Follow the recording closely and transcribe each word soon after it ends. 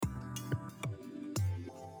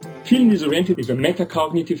Feeling disoriented is a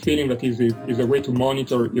metacognitive feeling that is a way to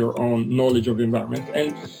monitor your own knowledge of the environment.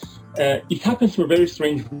 And it happens for very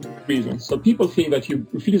strange reasons. So people think that you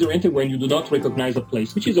feel disoriented when you do not recognize a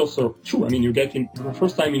place, which is also true. I mean, you get in for the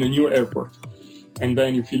first time in a new airport, and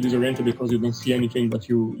then you feel disoriented because you don't see anything, but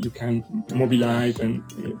you can mobilize and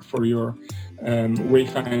for your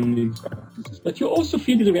wayfinding practices. But you also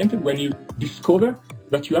feel disoriented when you discover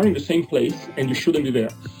that you are in the same place and you shouldn't be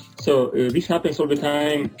there. So this happens all the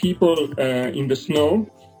time. People in the snow,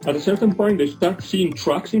 at a certain point, they start seeing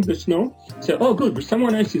trucks in the snow, say, oh, good,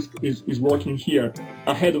 someone else is walking here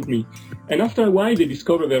ahead of me. And after a while, they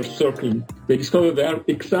discover they're circling. They discover they are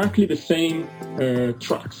exactly the same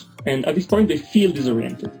trucks. And at this point, they feel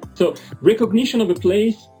disoriented. So recognition of a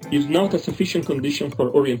place is not a sufficient condition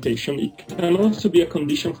for orientation. It can also be a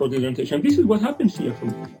condition for disorientation. This is what happens here for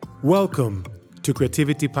me. Welcome to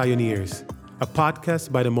Creativity Pioneers, a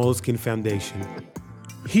podcast by the Moleskine Foundation.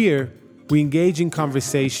 Here, we engage in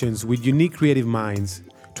conversations with unique creative minds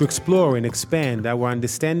to explore and expand our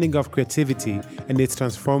understanding of creativity and its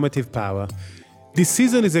transformative power. This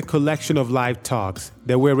season is a collection of live talks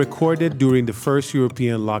that were recorded during the first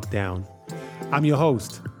European lockdown. I'm your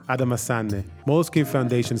host, Adam Asane, Moleskine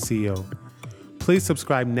Foundation CEO. Please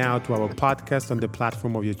subscribe now to our podcast on the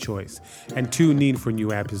platform of your choice and tune in for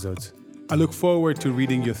new episodes. I look forward to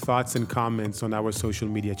reading your thoughts and comments on our social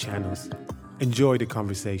media channels. Enjoy the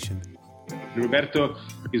conversation. Roberto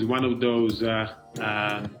is one of those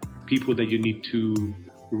people that you need to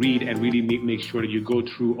read and really make sure that you go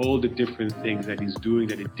through all the different things that he's doing,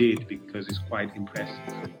 that he did, because it's quite impressive.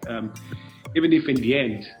 Even if in the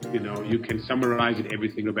end, you can summarize it,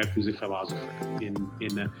 everything, Roberto is a philosopher in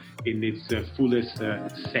its fullest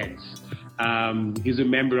sense. He's a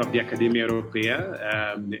member of the Academia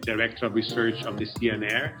Europea, director of research of the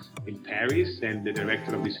CNR in Paris, and the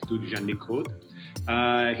director of the Institut Jean Nicode.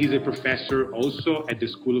 He's a professor also at the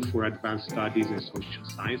School for Advanced Studies and Social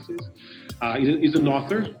Sciences. He's an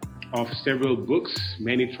author of several books,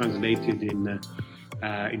 many translated in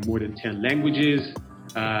more than 10 languages.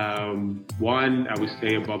 One, I would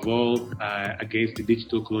say above all, against the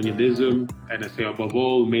digital colonialism. And I say above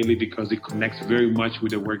all, mainly because it connects very much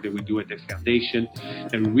with the work that we do at the foundation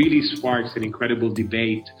and really sparks an incredible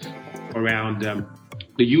debate around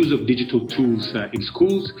the use of digital tools in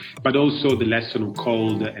schools, but also the lesson of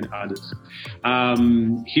code and others.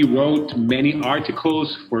 He wrote many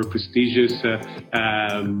articles for prestigious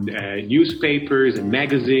newspapers and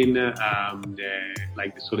magazines,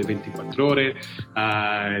 like the Sole 24 Ore,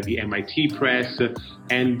 the MIT Press,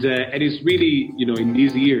 and it's really, in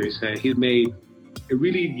these years, he's made a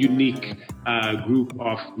really unique group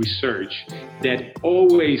of research that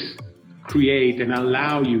always create and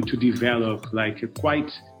allow you to develop quite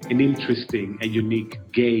an interesting and unique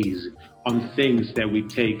gaze on things that we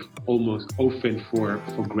take almost often for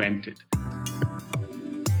granted.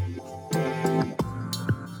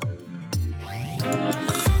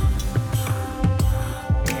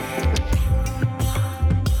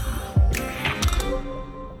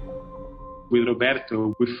 With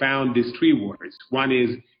Roberto, we found these three words. One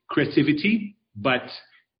is creativity, but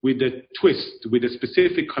with a twist, with a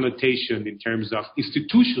specific connotation in terms of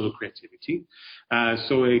institutional creativity.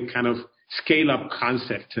 So a kind of scale-up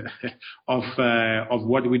concept of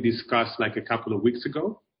what we discussed a couple of weeks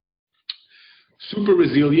ago. Super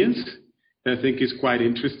resilience, I think is quite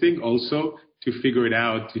interesting also to figure it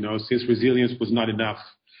out, since resilience was not enough,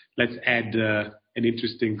 let's add an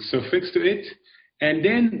interesting suffix to it. And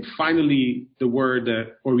then finally, the word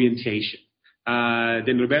orientation.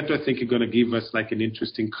 Then Roberto, I think, is going to give us an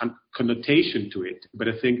interesting connotation to it. But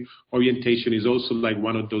I think orientation is also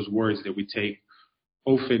one of those words that we take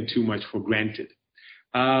often too much for granted.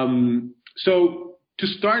 So to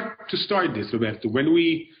start this, Roberto, when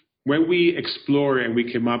we explore and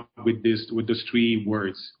we came up with those three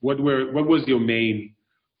words, what was your main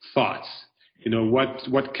thoughts?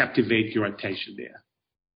 What captivated your attention there?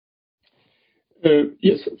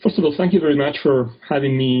 Yes, first of all, thank you very much for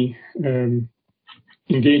having me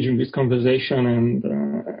engage in this conversation. And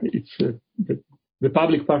it's the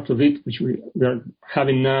public part of it, which we are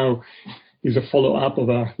having now, is a follow-up of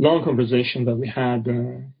a long conversation that we had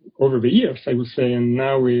over the years, I would say. And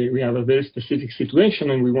now we have a very specific situation,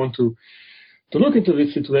 and we want to look into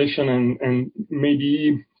this situation and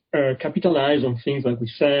maybe capitalize on things that we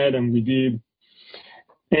said and we did.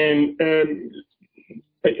 And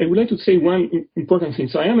I would like to say one important thing.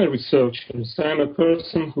 So I am a researcher. So I'm a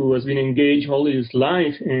person who has been engaged all his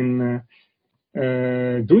life in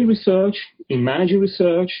doing research, in managing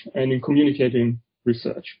research, and in communicating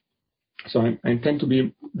research. So I tend to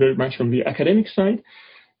be very much on the academic side.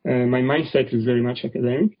 My mindset is very much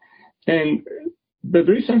academic. But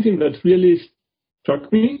there is something that really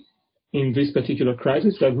struck me in this particular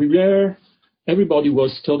crisis, that everybody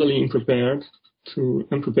was totally unprepared to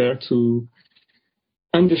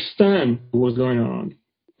understand what was going on.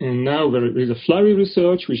 And now there is a flurry of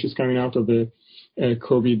research which is coming out of the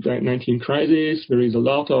COVID-19 crisis. There is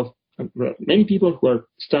many people who are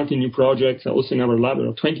starting new projects. Also in our lab, there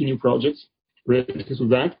are 20 new projects related to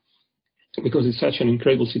that, because it's such an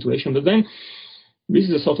incredible situation. But then this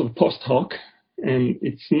is a sort of post hoc, and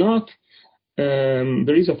it's not,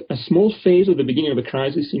 there is a small phase at the beginning of the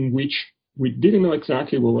crisis in which we didn't know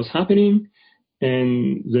exactly what was happening,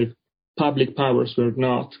 and the public powers were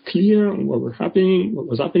not clear on what was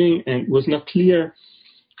happening, and it was not clear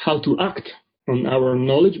how to act on our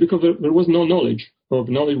knowledge, because there was no knowledge. Or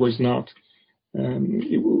the knowledge was not,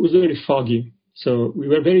 it was very foggy. So we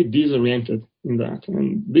were very disoriented in that.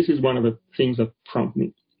 And this is one of the things that prompted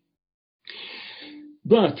me.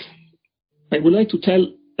 But I would like to tell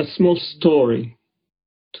a small story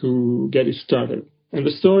to get it started. And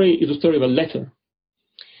the story is a story of a letter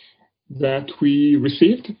that we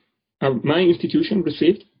received, my institution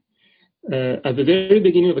received, at the very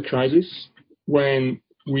beginning of the crisis, when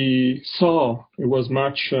we saw, it was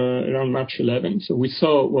around March 11, so we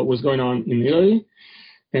saw what was going on in Italy,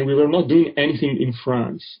 and we were not doing anything in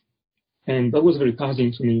France. And that was very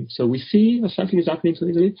puzzling to me. So we see that something is happening to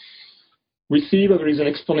Italy. We see that there is an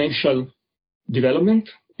exponential development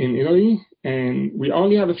in Italy, and we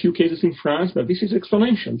only have a few cases in France, but this is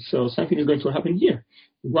exponential, so something is going to happen here.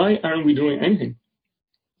 Why aren't we doing anything?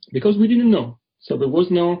 Because we didn't know. So there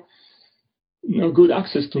was no good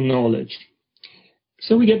access to knowledge.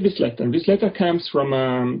 So we get this letter. This letter comes from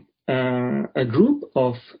a group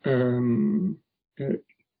of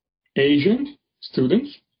Asian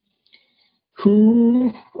students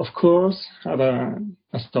who, of course, have a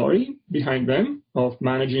story behind them of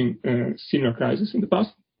managing similar crises in the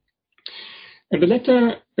past. And the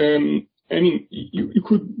letter, you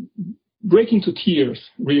could break into tears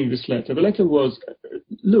reading this letter. The letter was,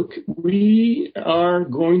 look, we are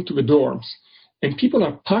going to the dorms, and people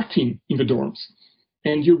are partying in the dorms.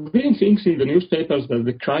 And you're reading things in the newspapers that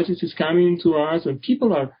the crisis is coming to us, and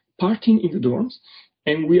people are partying in the dorms,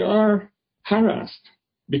 and we are harassed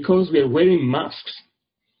because we are wearing masks,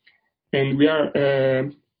 and we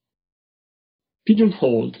are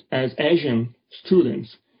pigeonholed as Asian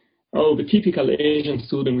students. Oh, the typical Asian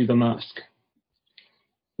student with a mask,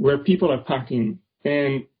 where people are partying.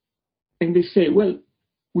 And they say, well,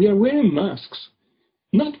 we are wearing masks,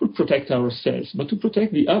 not to protect ourselves, but to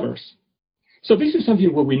protect the others. So this is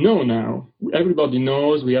something what we know now. Everybody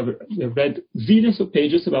knows, we have read zillions of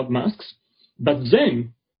pages about masks, but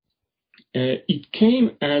then it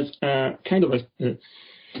came as a kind of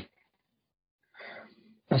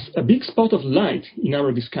a big spot of light in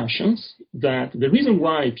our discussions, that the reason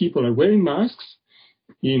why people are wearing masks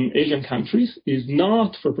in Asian countries is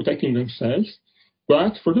not for protecting themselves,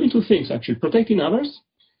 but for doing two things, actually, protecting others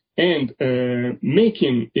and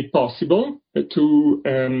making it possible to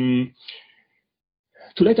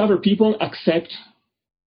let other people accept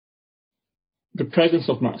the presence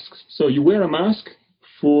of masks. So you wear a mask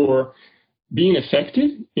for being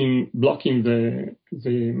effective in blocking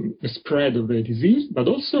the spread of the disease, but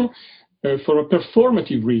also for a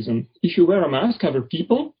performative reason. If you wear a mask, other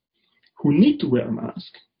people who need to wear a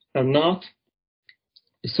mask are not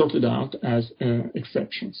sorted out as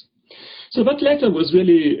exceptions. So that letter was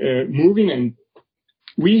really moving, and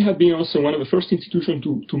we have been also one of the first institutions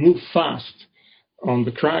to move fast on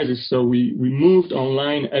the crisis. So we moved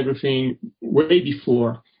online everything way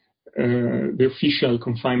before the official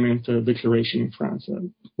confinement declaration in France.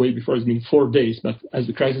 Way before, it's been 4 days, but as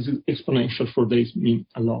the crisis is exponential, 4 days mean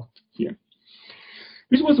a lot here.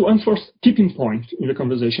 This was one first tipping point in the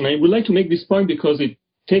conversation. I would like to make this point because it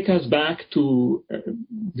takes us back to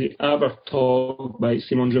the other talk by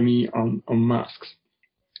Simon Jamy on masks.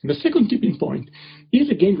 The second tipping point is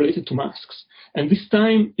again related to masks, and this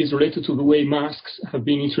time is related to the way masks have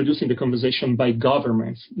been introduced in the conversation by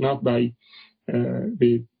governments, not by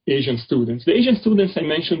the Asian students. The Asian students I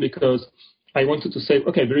mentioned because I wanted to say,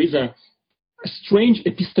 okay, there is a strange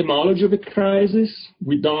epistemology of the crisis.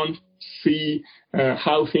 We don't see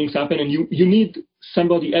how things happen, and you need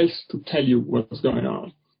somebody else to tell you what's going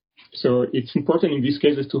on. So it's important in these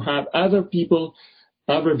cases to have other people,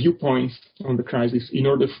 other viewpoints on the crisis in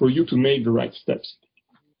order for you to make the right steps.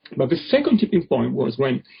 But the second tipping point was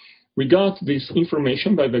when we got this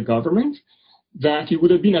information by the government that it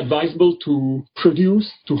would have been advisable to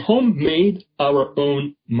homemade our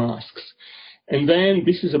own masks. And then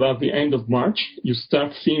this is about the end of March. You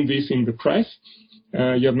start seeing this in the press.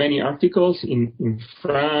 You have many articles in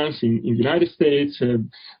France, in the United States,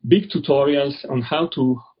 big tutorials on how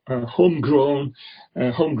to homegrown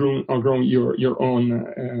or grow your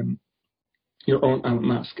own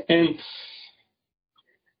mask. And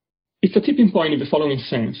it's a tipping point in the following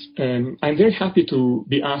sense. I'm very happy to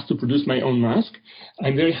be asked to produce my own mask.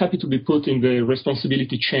 I'm very happy to be put in the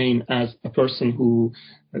responsibility chain as a person who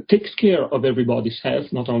takes care of everybody's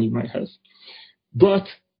health, not only my health. But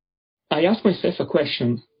I ask myself a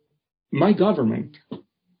question. My government,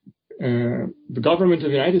 the government of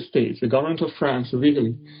the United States, the government of France, of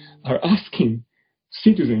Italy, are asking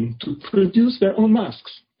citizens to produce their own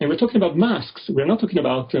masks. And we're talking about masks. We're not talking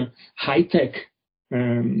about high-tech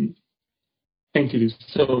entities.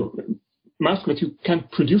 So masks that you can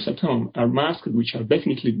produce at home are masks which are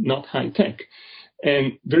definitely not high-tech.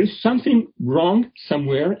 And there is something wrong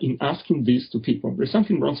somewhere in asking this to people. There's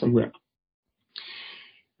something wrong somewhere.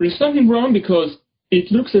 There's something wrong because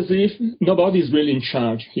it looks as if nobody is really in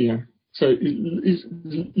charge here. So it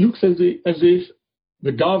looks as if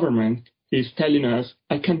the government is telling us,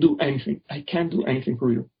 I can't do anything. I can't do anything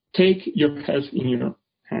for you. Take your health in your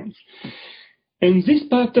hands. And this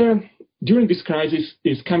pattern during this crisis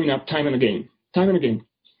is coming up time and again.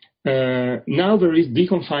 Now there is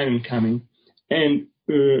deconfinement coming. And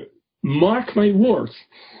mark my words,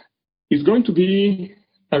 it's going to be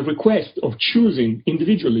a request of choosing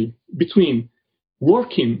individually between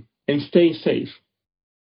working and staying safe.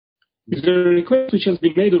 It's a request which has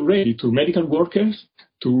been made already to medical workers,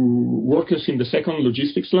 to workers in the second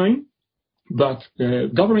logistics line, but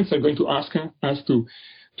governments are going to ask us to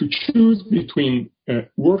choose between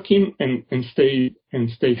working and stay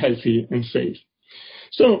healthy and safe.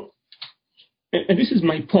 So, and this is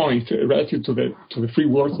my point relative to the three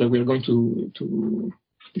words that we are going to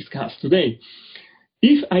discuss today.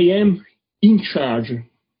 If I am in charge,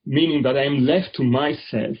 meaning that I am left to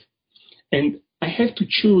myself, and I have to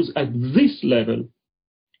choose at this level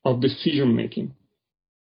of decision making,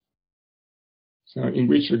 so in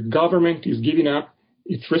which the government is giving up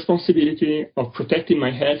its responsibility of protecting my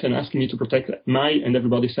health and asking me to protect my and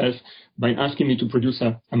everybody's health by asking me to produce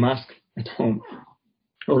a mask at home,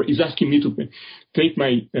 or is asking me to take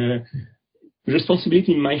my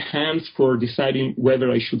responsibility in my hands for deciding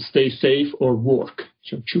whether I should stay safe or work.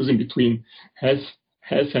 So choosing between health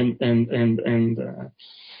and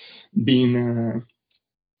being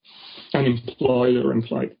unemployed or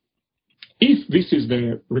employed. If this is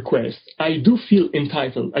the request, I do feel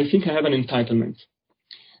entitled. I think I have an entitlement.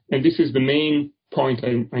 And this is the main point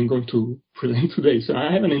I'm going to present today. So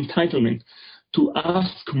I have an entitlement to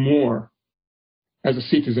ask more as a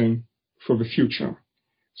citizen for the future.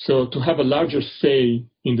 So to have a larger say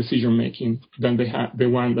in decision making than the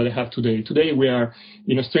one that I have today. Today we are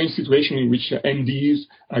in a strange situation in which MDs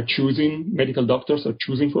are choosing, medical doctors are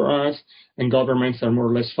choosing for us, and governments are more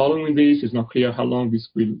or less following this. It's not clear how long this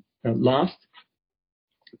will last.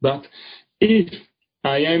 But if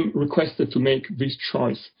I am requested to make this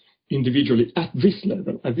choice individually at this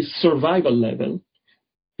level, at this survival level,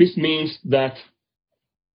 this means that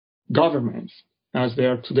governments, as they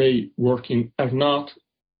are today working, are not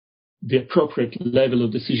the appropriate level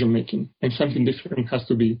of decision making, and something different has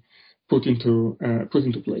to be put into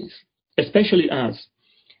place. Especially as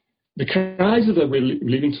the crisis that we're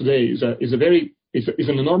living today is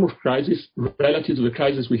an enormous crisis relative to the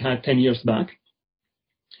crisis we had 10 years back,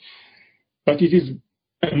 but it is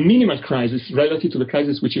a minimal crisis relative to the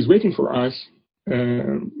crisis which is waiting for us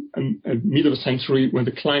middle of the century when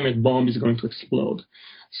the climate bomb is going to explode.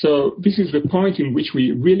 So this is the point in which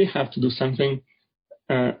we really have to do something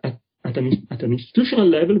at an institutional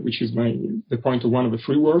level, which is the point of one of the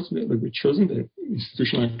three words that we've chosen, the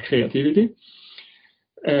institutional creativity,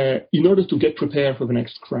 in order to get prepared for the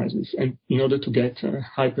next crisis and in order to get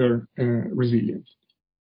hyper resilient.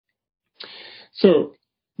 So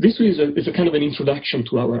this is a kind of an introduction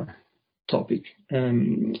to our topic.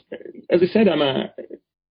 As I said,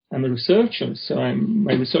 I'm a researcher, so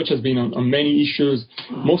my research has been on many issues,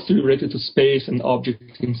 mostly related to space and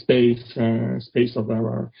objects in space, space of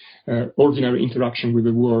our ordinary interaction with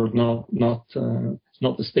the world, not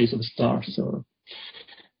the space of the stars.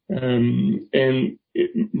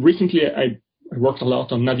 Recently, I worked a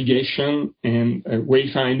lot on navigation and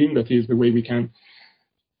wayfinding. That is the way we can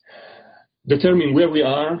determine where we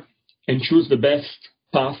are and choose the best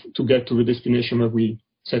path to get to the destination that we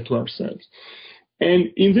set to ourselves. And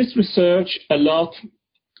in this research, a lot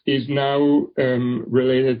is now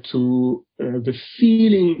related to the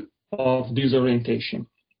feeling of disorientation,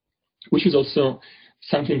 which is also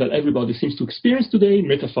something that everybody seems to experience today,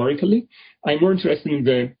 metaphorically. I'm more interested in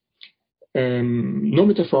no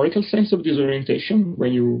metaphorical sense of disorientation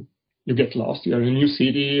when you get lost. You're in a new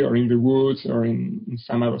city or in the woods or in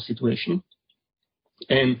some other situation.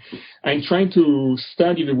 And I'm trying to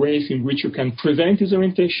study the ways in which you can prevent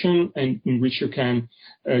disorientation and in which you can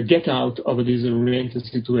get out of a disoriented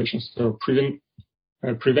situation. So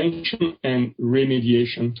prevention and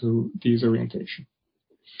remediation to disorientation.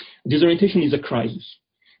 Disorientation is a crisis.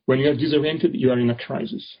 When you are disoriented, you are in a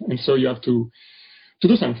crisis. And so you have to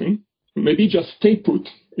do something. Maybe just stay put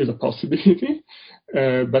is a possibility,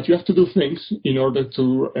 but you have to do things in order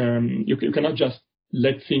to, you cannot just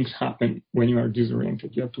let things happen when you are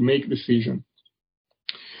disoriented. You have to make decisions.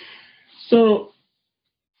 So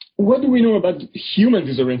what do we know about human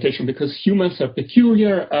disorientation? Because humans are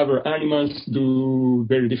peculiar. Other animals do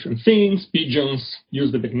very different things. Pigeons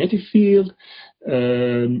use the magnetic field.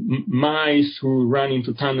 Mice who run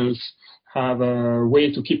into tunnels have a way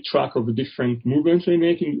to keep track of the different movements they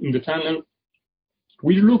make in the tunnel.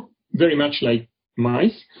 We look very much like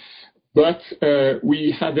mice, but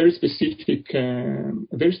we have very specific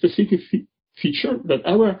feature that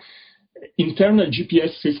our internal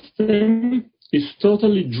GPS system is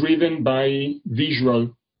totally driven by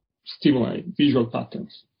visual stimuli, visual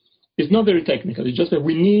patterns. It's not very technical. It's just that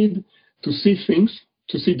we need to see things,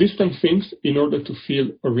 to see distant things in order to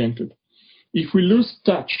feel oriented. If we lose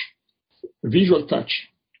touch, visual touch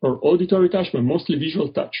or auditory touch, but mostly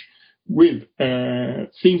visual touch, with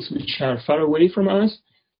things which are far away from us,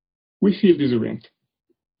 we feel disoriented.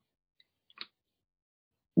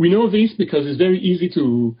 We know this because it's very easy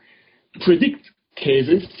to predict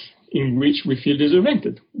cases in which we feel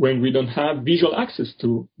disoriented when we don't have visual access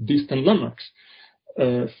to distant landmarks.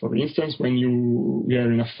 For instance, when we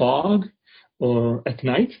are in a fog or at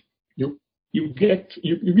night, you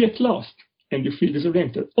get lost and you feel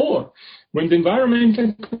disoriented. Or when the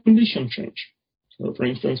environmental conditions change. So, for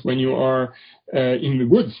instance, when you are in the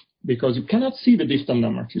woods, because you cannot see the distant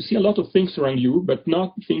landmarks. You see a lot of things around you, but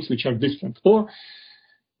not things which are distant. Or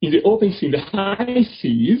in the open sea, in the high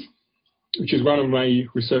seas, which is one of my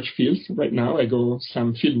research fields right now. I go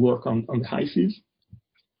some field work on the high seas.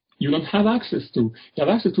 You don't have access to, you have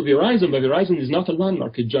access to the horizon, but the horizon is not a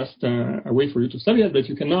landmark. It's just a way for you to study it, but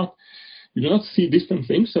you do not see distant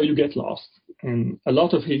things, so you get lost. And a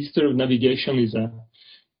lot of history of navigation is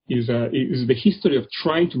the history of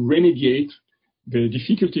trying to remediate the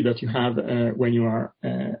difficulty that you have when you are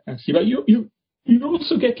at sea. But you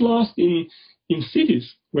also get lost in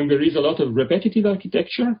cities when there is a lot of repetitive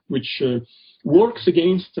architecture, which works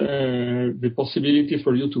against the possibility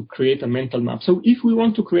for you to create a mental map. So if we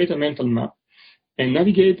want to create a mental map and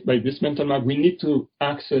navigate by this mental map, we need to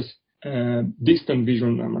access distant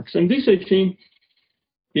visual landmarks. And this, I think,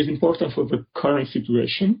 is important for the current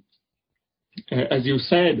situation. As you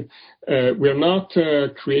said, we're not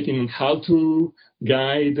creating a how-to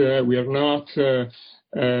guide. We are not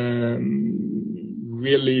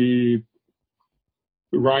really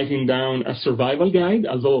writing down a survival guide,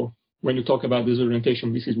 although when you talk about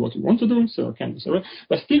disorientation, this is what you want to do, so kind of survival.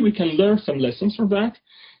 But still, we can learn some lessons from that.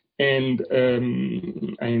 And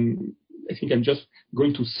I think I'm just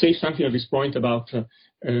going to say something at this point about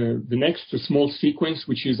the next small sequence,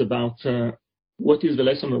 which is about what is the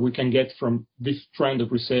lesson that we can get from this trend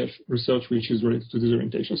of research which is related to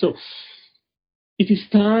disorientation. So it is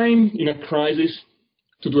time in a crisis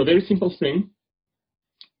to do a very simple thing,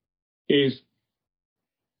 is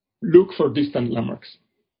look for distant landmarks.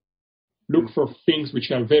 Look for things which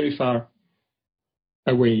are very far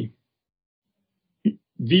away.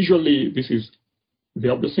 Visually, this is the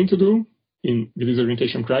obvious thing to do in the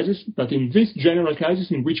disorientation crisis, but in this general crisis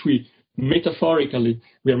in which we are metaphorically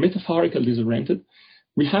disoriented,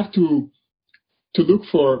 we have to look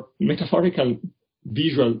for metaphorical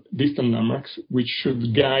visual distant landmarks which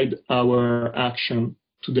should guide our action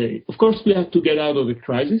today. Of course, we have to get out of the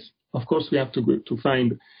crisis. Of course, we have to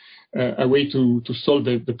find a way to solve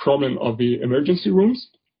the problem of the emergency rooms,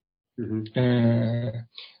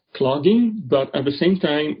 clogging, but at the same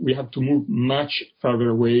time, we have to move much further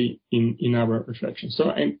away in our reflection.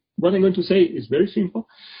 So what I'm going to say is very simple.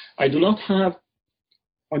 I do not have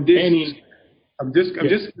on this, any... I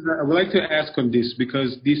would like to ask on this,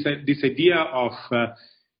 because this idea of a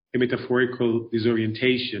metaphorical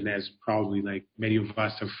disorientation, as probably like many of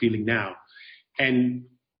us are feeling now. And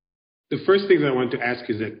the first thing that I want to ask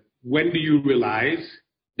is that when do you realize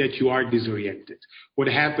that you are disoriented? What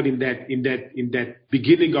happened in that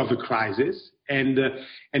beginning of the crisis? And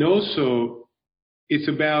also it's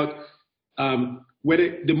about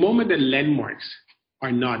whether the moment that landmarks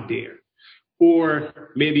are not there,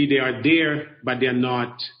 or maybe they are there, but they're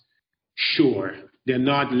not sure. They're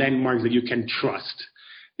not landmarks that you can trust.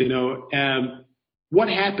 What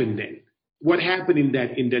happened then? What happened in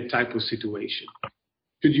that type of situation?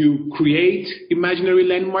 Should you create imaginary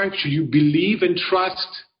landmarks? Should you believe and trust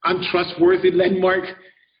untrustworthy landmark?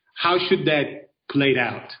 How should that play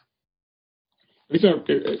out? These are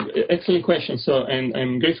excellent questions. And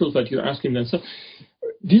I'm grateful that you're asking them. So,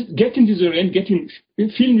 feeling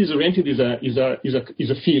disoriented is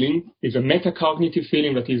a feeling, is a metacognitive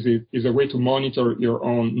feeling that is a way to monitor your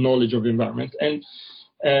own knowledge of the environment. And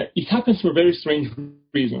it happens for very strange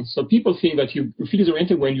reasons. So people think that you feel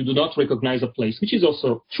disoriented when you do not recognize a place, which is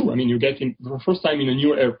also true. I mean, you get in for the first time in a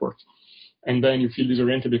new airport, and then you feel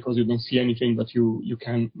disoriented because you don't see anything that you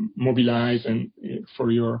can mobilize and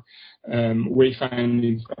for your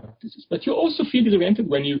wayfinding practices. But you also feel disoriented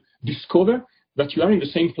when you discover that you are in the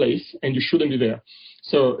same place and you shouldn't be there.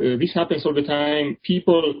 So this happens all the time.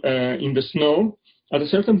 People in the snow, at a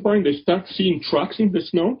certain point, they start seeing trucks in the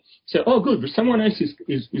snow, say, oh, good, someone else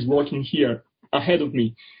is walking here ahead of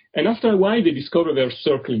me. And after a while, they discover they're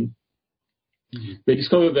circling. Mm-hmm. They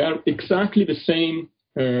discover they are exactly the same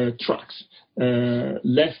trucks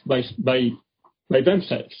left by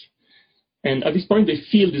themselves. And at this point, they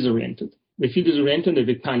feel disoriented. They feel disoriented and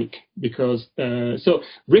they panic because so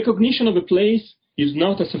recognition of a place is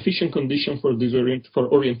not a sufficient condition for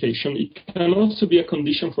orientation. It can also be a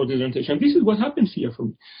condition for disorientation. This is what happens here for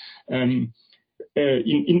me.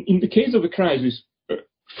 In the case of a crisis,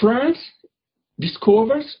 France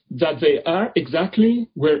discovers that they are exactly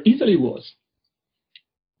where Italy was,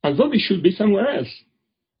 although they should be somewhere else.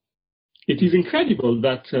 It is incredible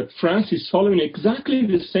that France is following exactly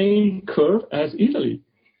the same curve as Italy.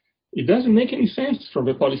 It doesn't make any sense from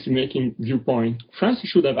the policy-making viewpoint. France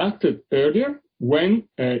should have acted earlier when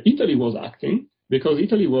Italy was acting, because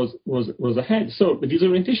Italy was ahead. So the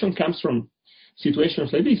disorientation comes from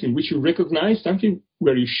situations like this, in which you recognize something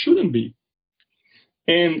where you shouldn't be.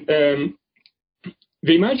 And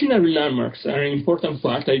the imaginary landmarks are an important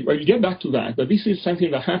part. I will get back to that, but this is something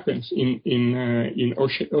that happens in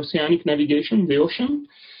oceanic navigation, the ocean.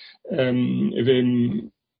 The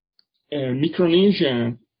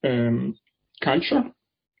Micronesia culture,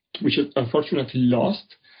 which is unfortunately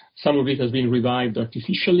lost. Some of it has been revived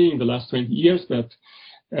artificially in the last 20 years, but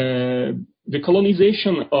the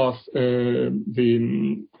colonization of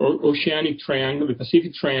the oceanic triangle, the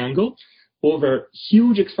Pacific Triangle, over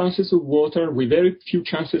huge expanses of water with very few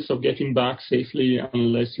chances of getting back safely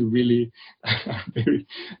unless you really are very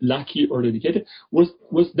lucky or dedicated,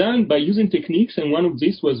 was done by using techniques, and one of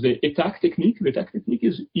these was the ETAC technique. The ETAC technique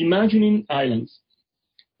is imagining islands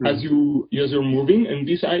as you're moving, and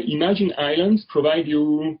these imagined islands provide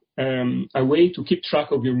you a way to keep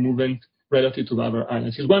track of your movement relative to other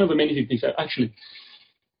islands. It's one of the many techniques. Actually,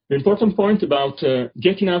 the important point about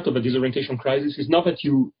getting out of a disorientation crisis is not that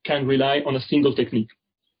you can rely on a single technique.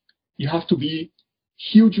 You have to be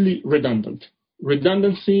hugely redundant.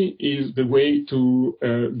 Redundancy is the way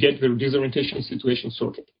to get the disorientation situation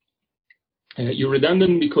sorted. You're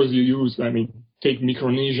redundant because you use, take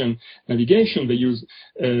Micronesian navigation. They use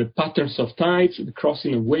patterns of tides, the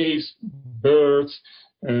crossing of waves, birds,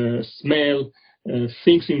 smell,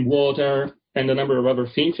 things in water, and a number of other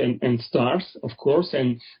things, and stars, of course,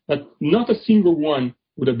 but not a single one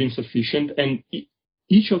would have been sufficient, and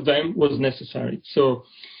each of them was necessary. So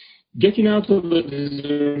getting out of the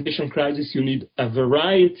disorientation crisis, you need a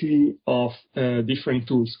variety of different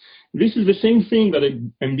tools. This is the same thing that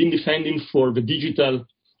I've been defending for the digital,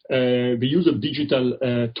 the use of digital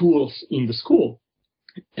tools in the school.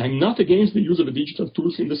 I'm not against the use of the digital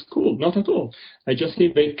tools in the school, not at all. I just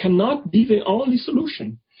think they cannot be the only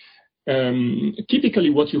solution. Typically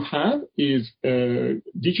what you have is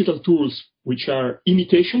digital tools which are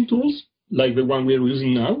imitation tools, like the one we're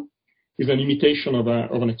using now, is an imitation of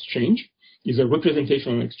an exchange, is a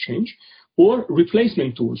representation of an exchange, or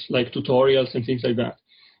replacement tools like tutorials and things like that.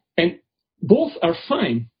 And both are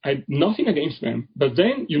fine. I have nothing against them, but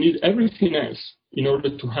then you need everything else in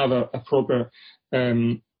order to have a proper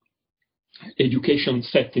education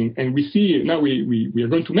setting. And we see now we are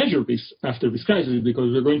going to measure this after this crisis,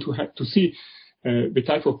 because we're going to have to see the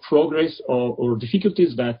type of progress or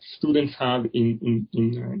difficulties that students have in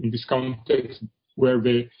this context where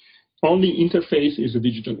the only interface is a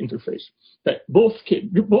digital interface. But both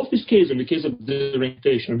this case and the case of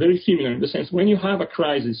disorientation are very similar in the sense when you have a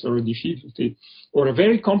crisis or a difficulty or a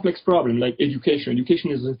very complex problem like education.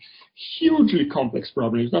 Education is a hugely complex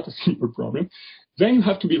problem. It's not a simple problem. Then you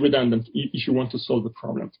have to be redundant if you want to solve the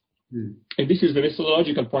problem. Mm. And this is the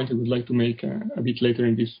methodological point I would like to make a bit later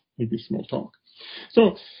in this small talk.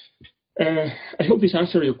 So I hope this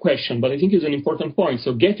answers your question, but I think it's an important point.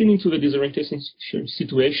 So getting into the disorientation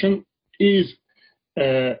situation is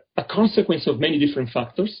a consequence of many different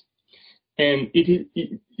factors. And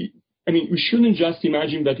we shouldn't just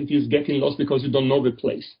imagine that it is getting lost because you don't know the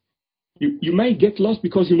place. You might get lost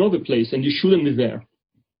because you know the place and you shouldn't be there.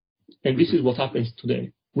 And this is what happens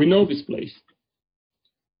today. We know this place.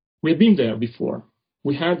 We've been there before.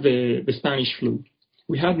 We had the Spanish flu.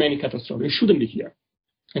 We had many catastrophes. We shouldn't be here.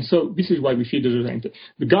 And so this is why we feel disoriented.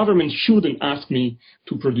 The government shouldn't ask me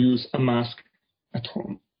to produce a mask at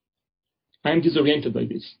home. I am disoriented by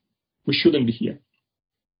this. We shouldn't be here.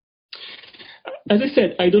 As I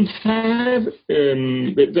said, I don't have,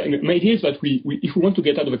 my idea is that if we want to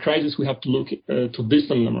get out of a crisis, we have to look to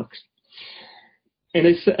distant landmarks. And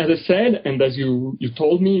as I said, and as you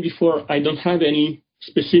told me before, I don't have any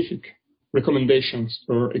specific recommendations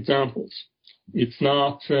or examples. It's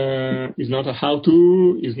not a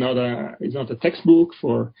how-to, it's not a textbook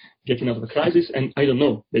for getting out of a crisis, and I don't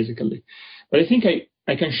know, basically. But I think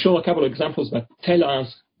I can show a couple of examples that tell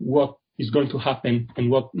us what is going to happen and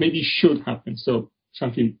what maybe should happen. So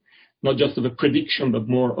something not just of a prediction, but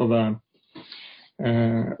more of a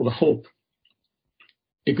hope.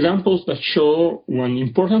 Examples that show one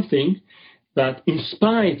important thing, that in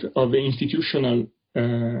spite of the institutional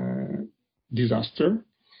disaster,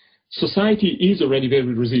 society is already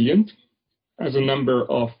very resilient, has a number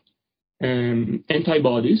of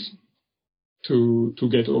antibodies to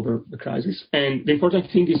get over the crisis. And the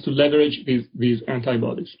important thing is to leverage these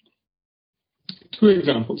antibodies. Two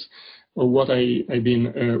examples of what I've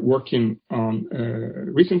been working on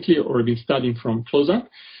recently, or I've been studying from close up.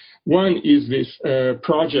 One is this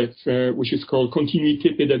project which is called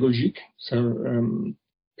Continuité Pédagogique, so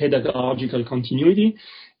pedagogical continuity.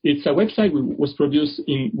 It's a website which was produced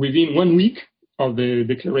within 1 week of the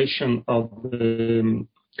declaration of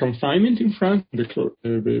confinement in France,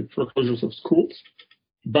 the foreclosures of schools,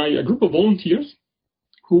 by a group of volunteers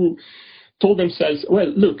who told themselves, well,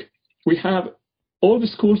 look, we have all the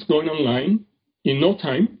schools going online in no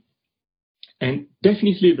time, and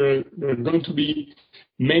definitely there are going to be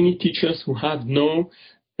many teachers who have no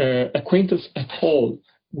acquaintance at all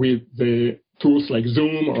with the tools like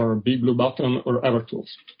Zoom or Big Blue Button or other tools.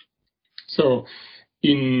 So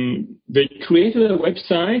they created a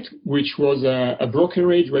website which was a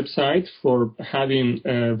brokerage website for having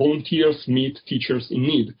volunteers meet teachers in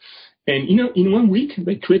need. And in 1 week,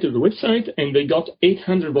 they created the website and they got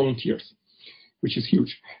 800 volunteers, which is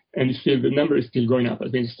huge. And the number is still going up. I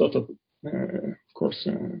think it's sort of course,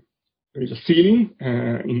 there is a ceiling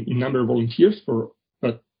in number of volunteers,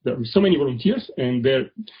 but there are so many volunteers, and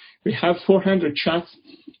they have 400 chats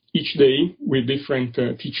each day with different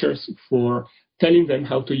teachers for telling them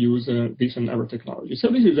how to use this and other technology. So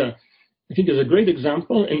this is I think is a great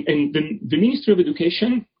example. And the Ministry of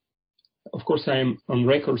Education, of course, I am on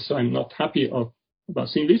record, so I'm not happy about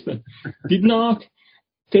seeing this, but did not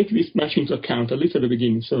take this much into account, at least at the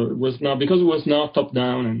beginning. So it was not, because it was not top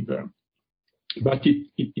down, and but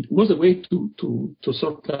it was a way to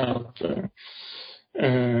sort out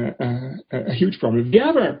a huge problem. The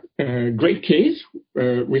other great case,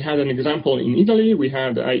 we had an example in Italy.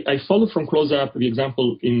 I followed from close up the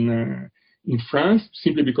example in France,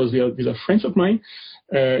 simply because these are friends of mine,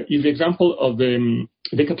 is the example of the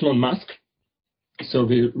Decathlon mask. So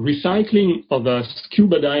the recycling of a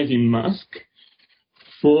scuba diving mask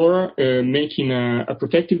for making a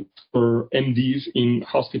protective for MDs in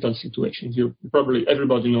hospital situations. Probably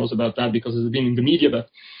everybody knows about that because it's been in the media, but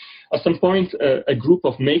at some point, a group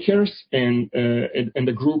of makers and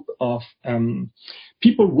a group of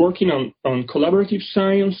people working on collaborative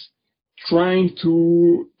science, trying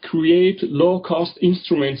to create low-cost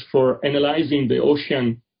instruments for analyzing the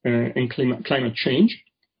ocean and climate change.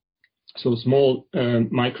 So small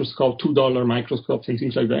microscope, $2 microscopes and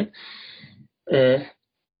things like that.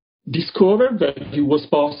 Discovered that it was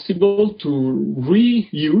possible to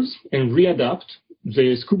reuse and readapt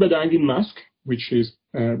the scuba diving mask, which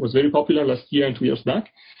was very popular last year and 2 years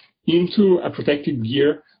back, into a protective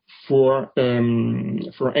gear for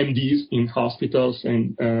MDs in hospitals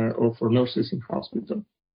and or for nurses in hospitals.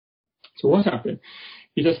 So what happened?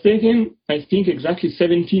 It has taken, I think, exactly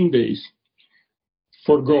 17 days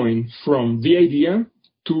for going from the idea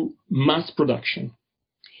to mass production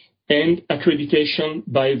and accreditation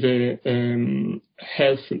by the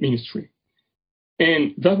health ministry.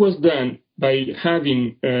 And that was done by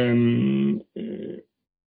having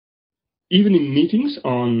evening meetings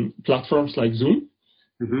on platforms like Zoom,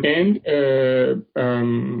 and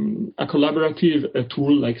a collaborative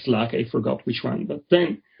tool like Slack. I forgot which one. But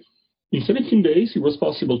then in 17 days, it was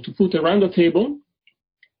possible to put around the table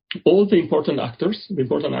all the important actors. The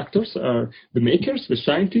important actors are the makers, the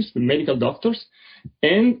scientists, the medical doctors,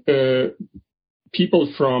 and people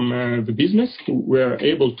from the business who were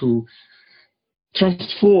able to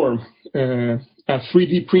transform a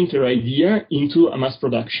 3D printer idea into a mass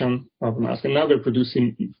production of a mask. And now they're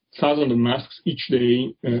producing thousands of masks each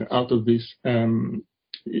day out of this.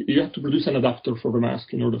 You have to produce an adapter for the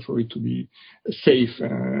mask in order for it to be safe,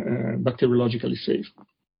 bacteriologically safe.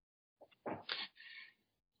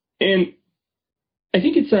 And I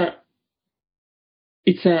think it's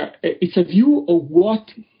a view of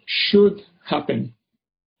what should happen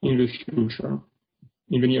in the future,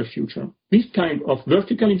 in the near future. This kind of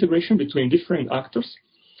vertical integration between different actors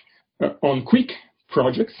on quick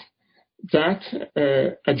projects that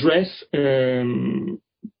address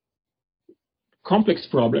complex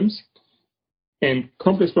problems, and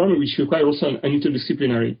complex problems which require also an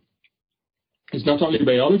interdisciplinary. It's not only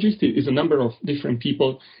biologists, it is a number of different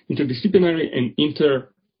people, interdisciplinary and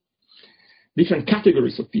different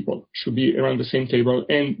categories of people should be around the same table.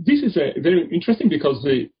 And this is very interesting because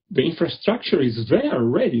the infrastructure is there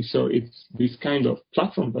already. So it's this kind of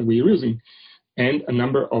platform that we're using, and a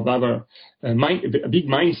number of other, a big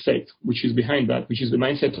mindset which is behind that, which is the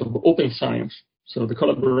mindset of open science. So the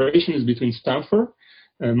collaboration is between Stanford,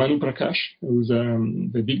 Manu Prakash, who's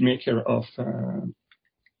the big maker of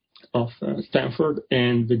Stanford,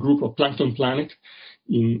 and the group of Plankton Planet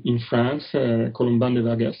in France, Colomban de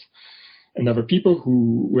Vargas, and other people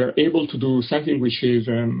who were able to do something which is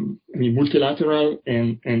multilateral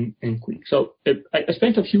and quick. So I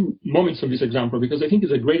spent a few moments on this example because I think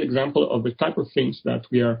it's a great example of the type of things that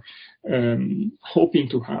we are hoping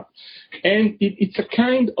to have. And it's a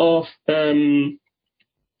kind of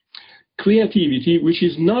creativity, which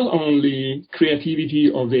is not only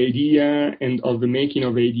creativity of the idea and of the making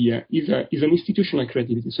of the idea, is an institutional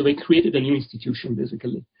creativity. So they created a new institution,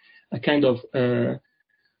 basically, a kind of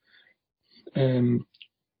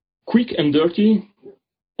quick and dirty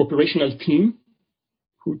operational team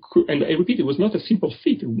who could, and I repeat, it was not a simple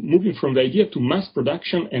feat. Moving from the idea to mass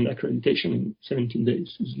production and accreditation in 17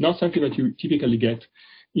 days is not something that you typically get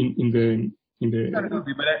in the.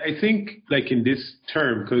 But I think, like in this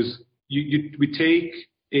term, because we take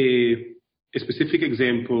a specific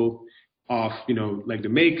example of, like the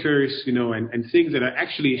makers, and things that are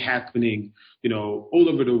actually happening, all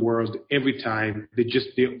over the world every time.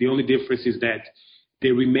 The only difference is that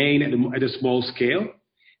they remain at a small scale.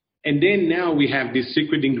 And then now we have this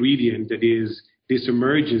secret ingredient that is this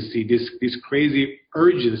emergency, this crazy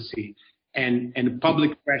urgency and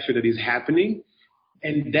public pressure that is happening.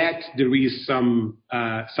 And that there is some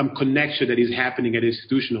connection that is happening at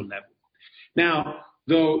institutional level. Now,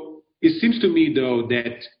 though, it seems to me, though,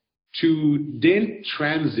 that to then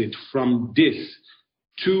transit from this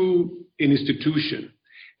to an institution,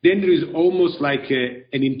 then there is almost like an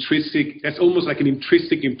intrinsic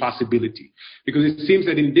impossibility. Because it seems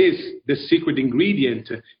that in this, the secret ingredient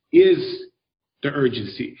is the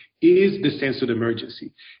urgency, is the sense of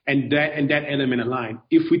emergency, and that element aligned.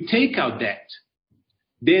 If we take out that,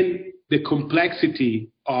 then the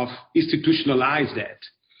complexity of institutionalize that,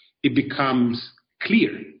 it becomes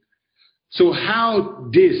clear. So how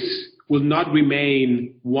this will not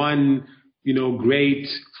remain one, great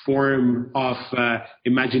form of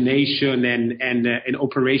imagination and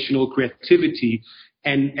operational creativity,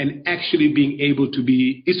 and actually being able to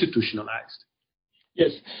be institutionalized?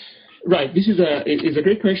 Yes, right. This is a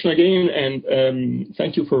great question again, and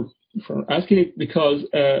thank you for asking it, because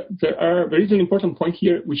there is an important point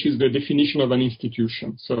here, which is the definition of an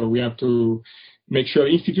institution. So we have to make sure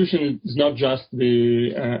institution is not just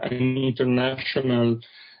an international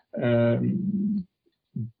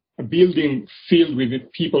building filled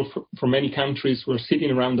with people from many countries who are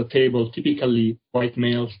sitting around the table, typically white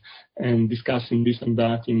males, and discussing this and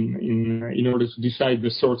that in order to decide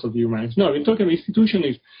the source of the humanity. No, we're talking about institution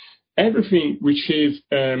is everything which is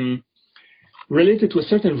related to a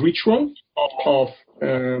certain ritual of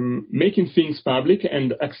making things public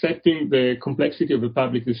and accepting the complexity of the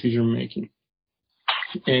public decision making.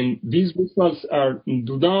 And these rituals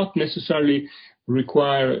do not necessarily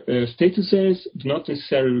require statuses, do not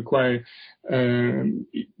necessarily require,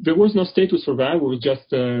 there was no status for that. It was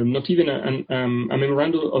just not even a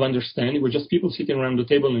memorandum of understanding. It was just people sitting around the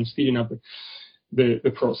table and speeding up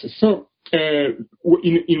the process. So in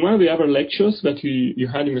one of the other lectures that you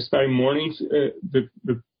had in Aspiring Mornings, the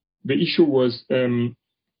issue was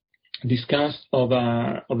discussed of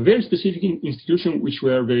a very specific institution, which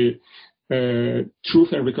were the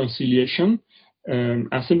Truth and Reconciliation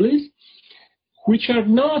assemblies, which are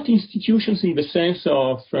not institutions in the sense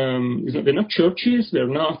of, they're not churches, they're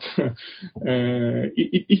not,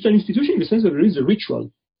 it's an institution in the sense that there is a ritual.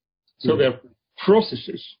 So there are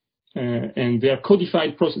processes and they are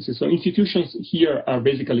codified processes. So institutions here are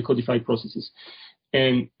basically codified processes.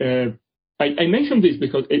 And I mentioned this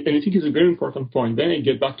because, and I think it's a very important point. Then I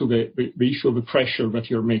get back to the issue of the pressure that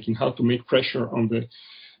you're making, how to make pressure on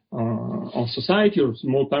society or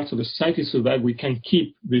small parts of the society so that we can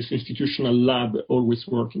keep this institutional lab always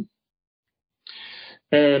working.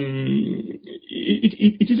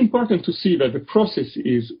 It is important to see that the process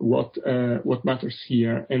is what matters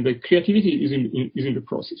here, and the creativity is in the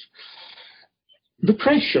process. The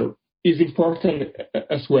pressure is important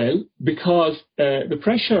as well, because the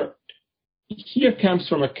pressure here comes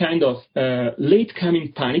from a kind of late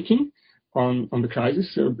coming panicking on the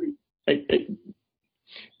crisis. So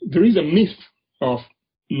there is a myth of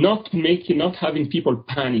not having people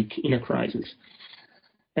panic in a crisis.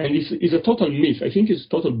 And it's a total myth. I think it's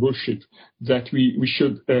total bullshit that we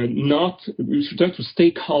should try to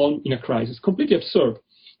stay calm in a crisis. Completely absurd.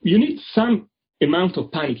 You need some amount of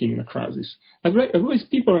panicking in a crisis. Otherwise,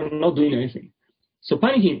 people are not doing anything. So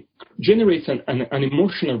panicking generates an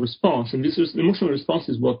emotional response, and this emotional response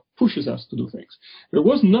is what pushes us to do things. There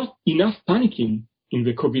was not enough panicking in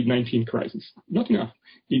the COVID-19 crisis. Not enough.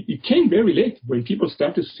 It came very late when people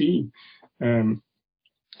started seeing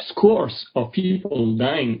scores of people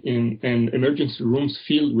dying in emergency rooms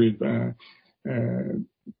filled with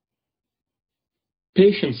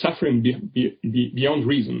patients suffering beyond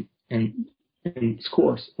reason, and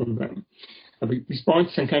scores of them. At this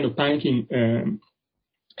point, some kind of panicking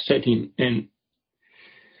setting, and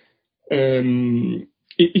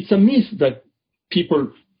it's a myth that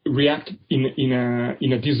people react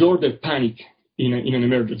in a disordered panic in an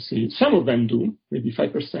emergency. Some of them do, maybe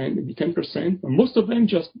 5%, maybe 10%, but most of them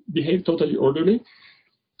just behave totally orderly.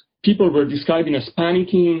 People were describing as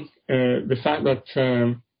panicking the fact that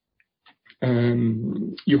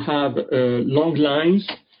you have long lines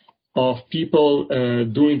of people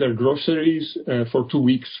doing their groceries for 2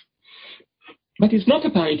 weeks. But it's not a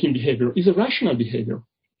panicking behavior, it's a rational behavior.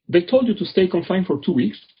 They told you to stay confined for 2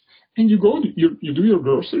 weeks, and you do your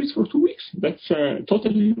groceries for 2 weeks. That's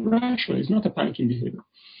totally rational. It's not a panicking behavior.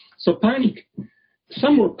 So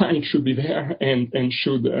some more panic should be there, and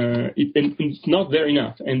it's not there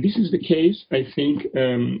enough. And this is the case, I think,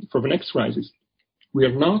 for the next crisis. We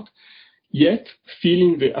are not yet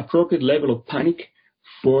feeling the appropriate level of panic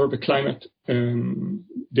for the climate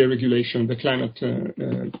deregulation, the climate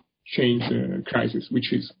change crisis,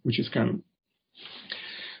 which is coming.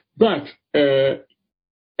 But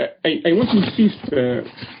I want to insist.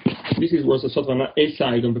 This was a sort of an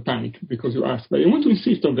aside on the panic because you asked, but I want to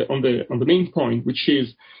insist on the main point, which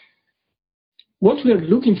is what we are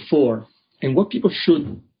looking for and what people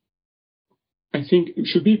should, I think,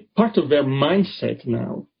 should be part of their mindset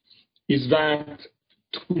now, is that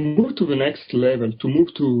to move to the next level, to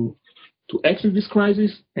move to exit this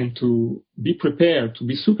crisis and to be prepared, to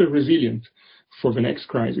be super resilient for the next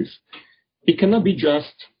crisis. It cannot be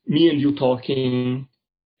just me and you talking.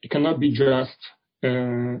 It cannot be just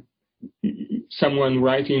someone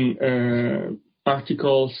writing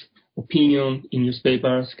articles, opinion in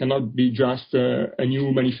newspapers. It cannot be just a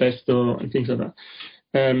new manifesto and things like that.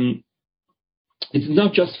 It's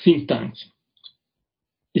not just think tanks.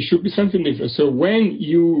 It should be something different. So when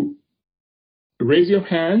you raise your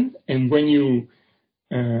hand and when you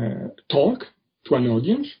talk to an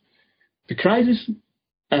audience, the crisis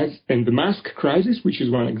and the mask crisis, which is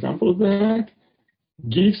one example of that,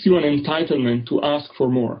 gives you an entitlement to ask for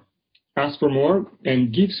more. Ask for more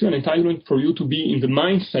and gives you an entitlement for you to be in the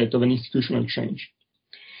mindset of an institutional change.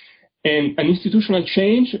 And an institutional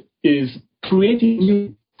change is creating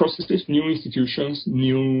new processes, new institutions,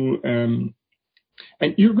 new...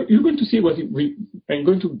 and you're going to see what I'm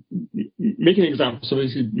going to make an example so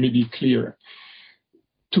this is maybe clearer.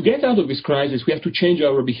 To get out of this crisis, we have to change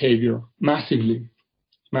our behavior massively.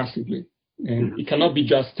 And it cannot be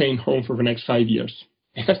just staying home for the next 5 years.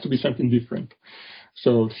 It has to be something different.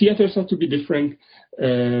 So theaters have to be different.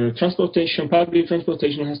 Transportation, public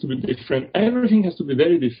transportation has to be different. Everything has to be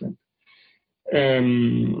very different.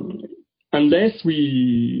 Unless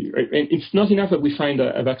it's not enough that we find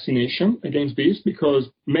a vaccination against this, because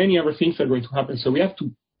many other things are going to happen. So we have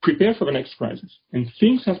to prepare for the next crisis. And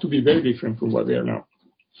things have to be very different from what they are now.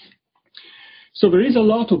 So there is a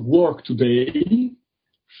lot of work today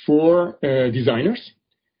for designers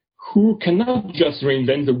who cannot just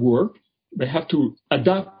reinvent the work. They have to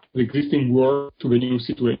adapt the existing work to the new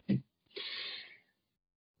situation.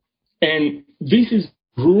 And this is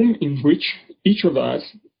room in which each of us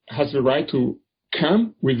has the right to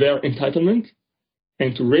come with their entitlement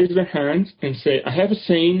and to raise their hands and say, I have a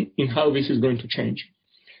say in how this is going to change.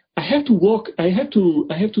 I have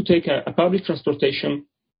to take a public transportation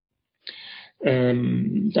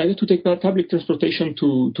I had to take public transportation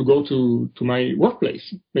to go to my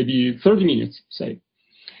workplace, maybe 30 minutes, say.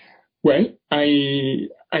 Well,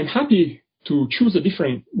 I'm happy to choose a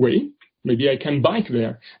different way. Maybe I can bike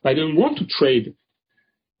there, but I don't want to trade,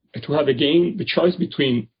 to have again the choice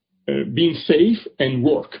between being safe and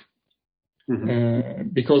work.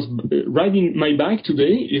 Because riding my bike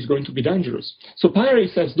today is going to be dangerous. So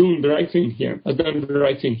Paris has done the right thing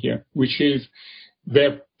here, which is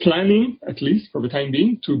they're planning, at least for the time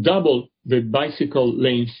being, to double the bicycle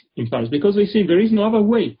lanes in Paris, because they see there is no other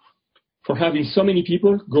way for having so many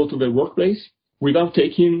people go to their workplace without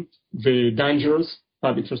taking the dangerous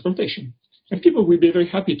public transportation. And people will be very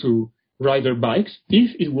happy to ride their bikes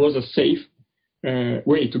if it was a safe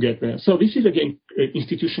way to get there. So this is, again,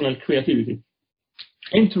 institutional creativity.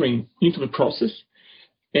 Entering into the process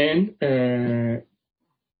and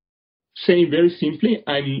saying very simply,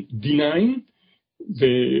 I'm denying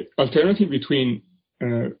the alternative between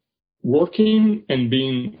working and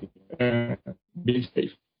being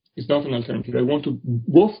safe. It's not an alternative. I want to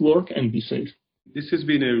both work and be safe. This has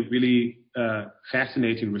been a really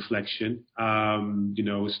fascinating reflection,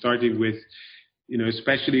 starting with,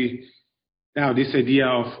 especially now this idea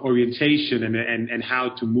of orientation and how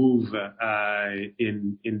to move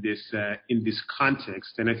in this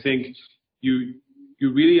context. And I think you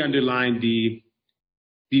really underline the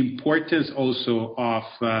importance also of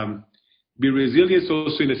be resilient,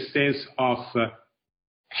 also in a sense of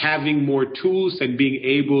having more tools and being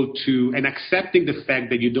able to, and accepting the fact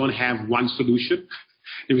that you don't have one solution.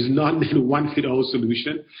 There is not a one-fit-all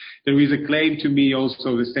solution. There is a claim to me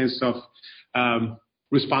also the sense of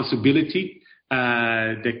responsibility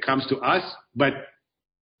that comes to us, but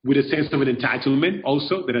with a sense of an entitlement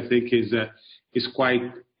also that I think is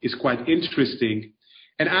quite interesting.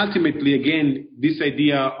 And ultimately, again, this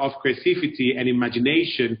idea of creativity and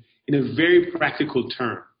imagination in a very practical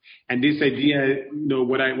term. And this idea,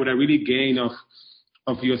 what I really gain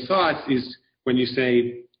of your thoughts is when you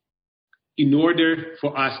say, in order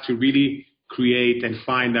for us to really create and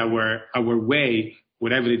find our way,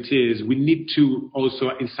 whatever it is, we need to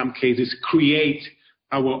also, in some cases, create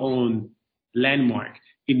our own landmark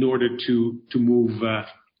in order to move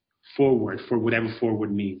forward for whatever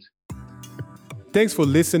forward means. Thanks for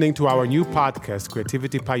listening to our new podcast,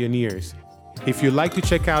 Creativity Pioneers. If you'd like to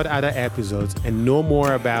check out other episodes and know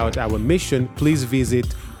more about our mission, please visit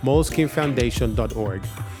moleskinfoundation.org.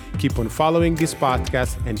 Keep on following this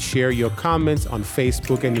podcast and share your comments on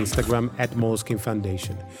Facebook and Instagram at Moleskin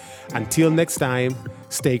Foundation. Until next time,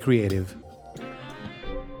 stay creative.